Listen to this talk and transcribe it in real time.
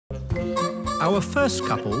Our first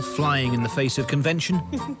couple flying in the face of convention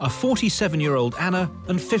are 47-year-old Anna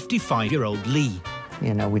and 55-year-old Lee.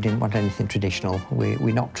 You know, we didn't want anything traditional.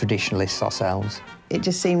 We're not traditionalists ourselves. It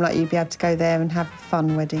just seemed like you'd be able to go there and have a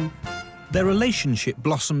fun wedding. Their relationship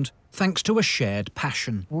blossomed thanks to a shared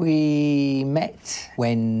passion. We met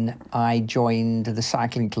when I joined the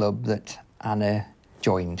cycling club that Anna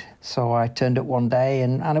joined. So I turned up one day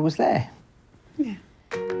and Anna was there. Yeah.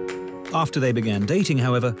 After they began dating,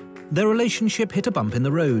 however, their relationship hit a bump in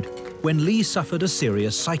the road when Lee suffered a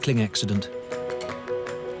serious cycling accident.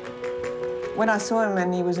 When I saw him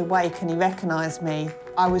and he was awake and he recognised me,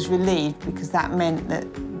 I was relieved because that meant that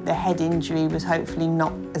the head injury was hopefully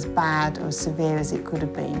not as bad or as severe as it could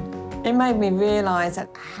have been. It made me realise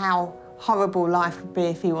how horrible life would be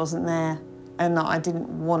if he wasn't there and that I didn't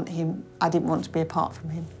want to be apart from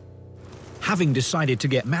him. Having decided to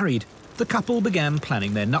get married, the couple began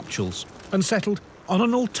planning their nuptials and settled on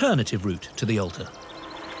an alternative route to the altar.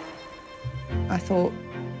 I thought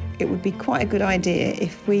it would be quite a good idea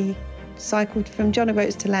if we cycled from John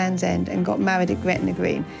O'Groats to Land's End and got married at Gretna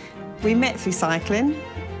Green. We met through cycling,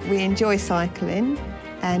 we enjoy cycling,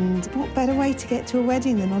 and what better way to get to a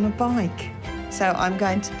wedding than on a bike? So I'm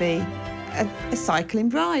going to be a cycling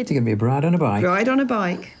bride. You're going to be a bride on a bike? Bride on a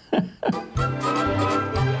bike.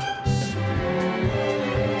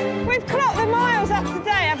 We've clocked the miles up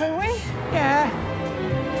today, haven't we? Yeah.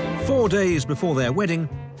 4 days before their wedding,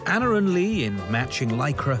 Anna and Lee, in matching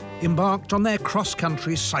lycra, embarked on their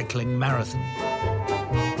cross-country cycling marathon.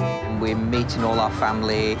 We're meeting all our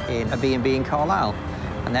family in a B&B in Carlisle,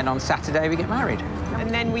 and then on Saturday we get married. And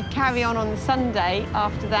then we carry on the Sunday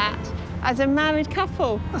after that as a married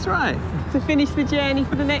couple. That's right. To finish the journey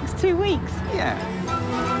for the next 2 weeks. Yeah.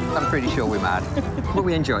 I'm pretty sure we're mad, but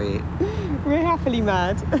we enjoy it. We're happily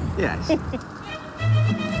mad. Yes.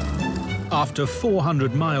 After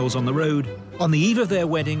 400 miles on the road, on the eve of their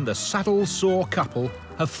wedding, the saddle-sore couple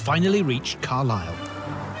have finally reached Carlisle.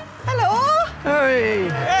 Hello! Hey!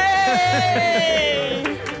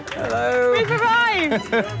 Hey! Hello! We've arrived!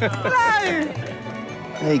 Hello!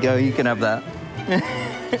 There you go, you can have that.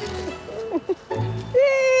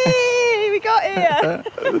 Yay! We got here!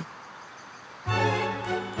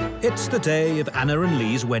 It's the day of Anna and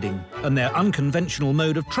Lee's wedding, and their unconventional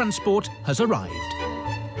mode of transport has arrived.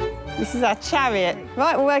 This is our chariot.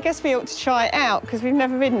 Right, well, I guess we ought to try it out, because we've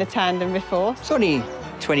never ridden a tandem before. It's only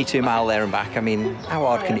 22 miles there and back. I mean, how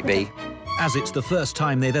hard can it be? As it's the first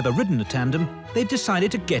time they've ever ridden a tandem, they've decided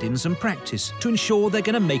to get in some practice to ensure they're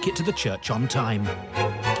going to make it to the church on time.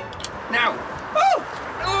 Now! Oh!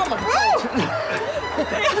 Oh, my God!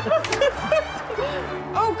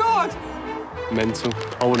 Oh, God! Mental.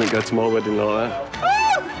 I wouldn't go to my wedding like that.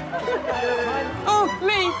 Oh,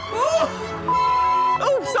 Lee!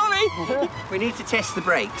 Oh, sorry! We need to test the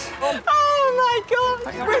brakes. Oh, my God!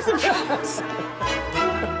 Where's the brakes?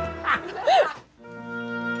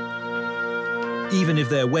 Even if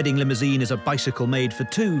their wedding limousine is a bicycle made for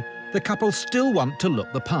two, the couple still want to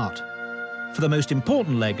look the part. For the most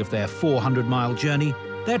important leg of their 400-mile journey,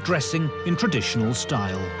 they're dressing in traditional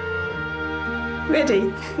style.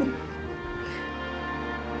 Ready?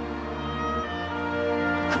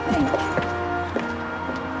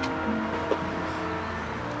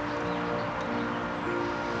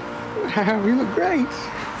 Wow, you look great.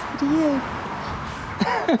 So do you.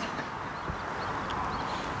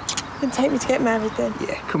 Then take me to get married then.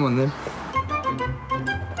 Yeah, come on then.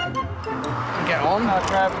 Get on.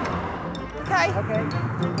 Okay. Okay.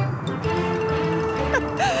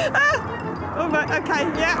 Oh, right, okay,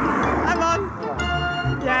 yeah. I'm on.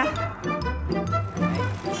 Yeah.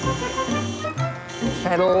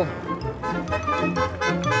 Pedal.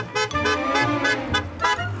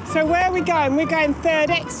 So where are we going? We're going third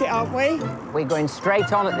exit, aren't we? We're going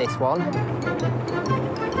straight on at this one.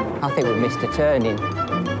 I think we've missed a turning.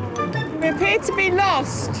 We appear to be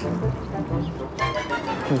lost.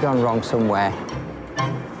 We've gone wrong somewhere.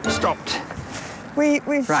 Stopped.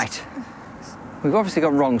 We've... Right. We've obviously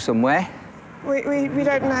gone wrong somewhere. We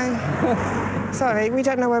don't know. Sorry, we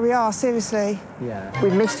don't know where we are, seriously. Yeah.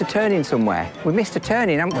 We've missed a turning somewhere. We've missed a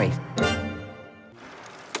turning, haven't we?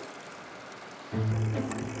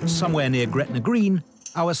 Somewhere near Gretna Green,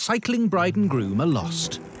 our cycling bride and groom are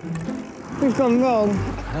lost. We've gone wrong.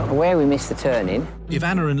 I don't know where we missed the turning. If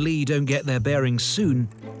Anna and Lee don't get their bearings soon,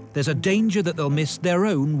 there's a danger that they'll miss their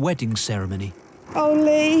own wedding ceremony. Oh,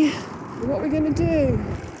 Lee, what are we going to do?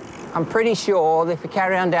 I'm pretty sure that if we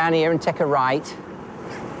carry on down here and take a right,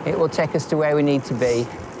 it will take us to where we need to be.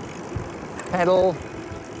 Pedal.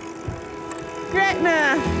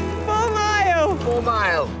 Gretna! 4 mile! 4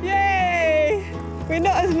 mile. Yay! We're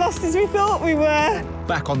not as lost as we thought we were.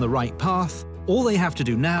 Back on the right path, all they have to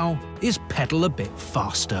do now is pedal a bit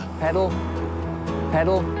faster. Pedal,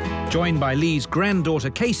 pedal. Joined by Lee's granddaughter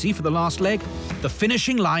Casey for the last leg, the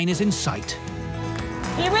finishing line is in sight.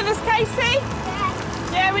 Are you with us, Casey?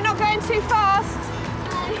 Yeah, we're not going too fast.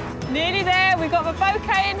 No. Nearly there. We've got the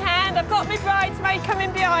bouquet in hand. I've got my bridesmaid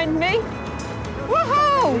coming behind me.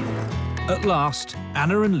 Woohoo! At last,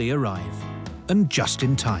 Anna and Lee arrive, and just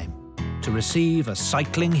in time to receive a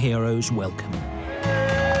cycling hero's welcome.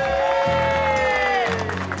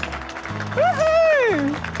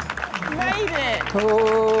 Woohoo! Made it.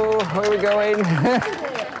 Oh, where are we going?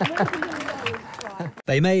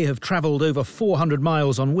 They may have travelled over 400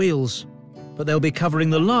 miles on wheels, but they'll be covering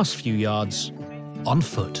the last few yards on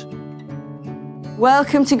foot.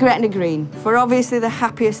 Welcome to Gretna Green, for obviously the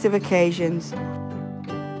happiest of occasions.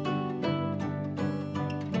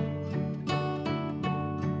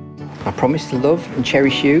 I promise to love and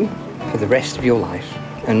cherish you for the rest of your life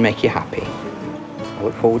and make you happy. I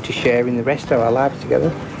look forward to sharing the rest of our lives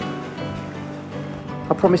together.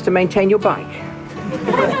 I promise to maintain your bike.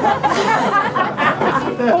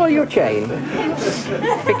 Follow your chain.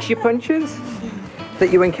 Fix your punctures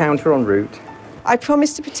that you encounter en route. I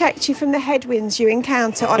promise to protect you from the headwinds you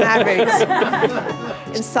encounter on our route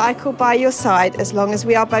and cycle by your side as long as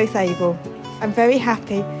we are both able. I'm very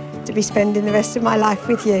happy to be spending the rest of my life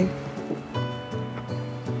with you.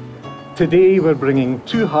 Today we're bringing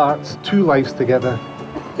two hearts, two lives together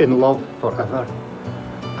in love forever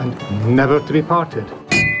and never to be parted.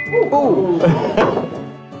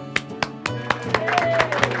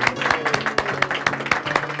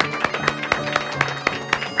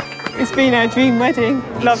 It's been our dream wedding.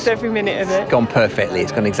 Loved every minute of it. Gone perfectly.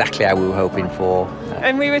 It's gone exactly how we were hoping for.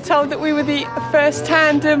 And we were told that we were the first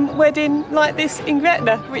tandem wedding like this in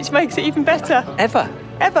Gretna, which makes it even better. Ever.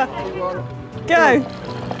 Ever. Go.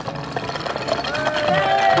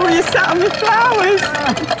 Oh, you sat on the flowers.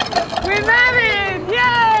 We're married!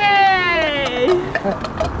 Yay!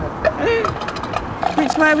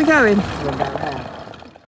 Which way are we going?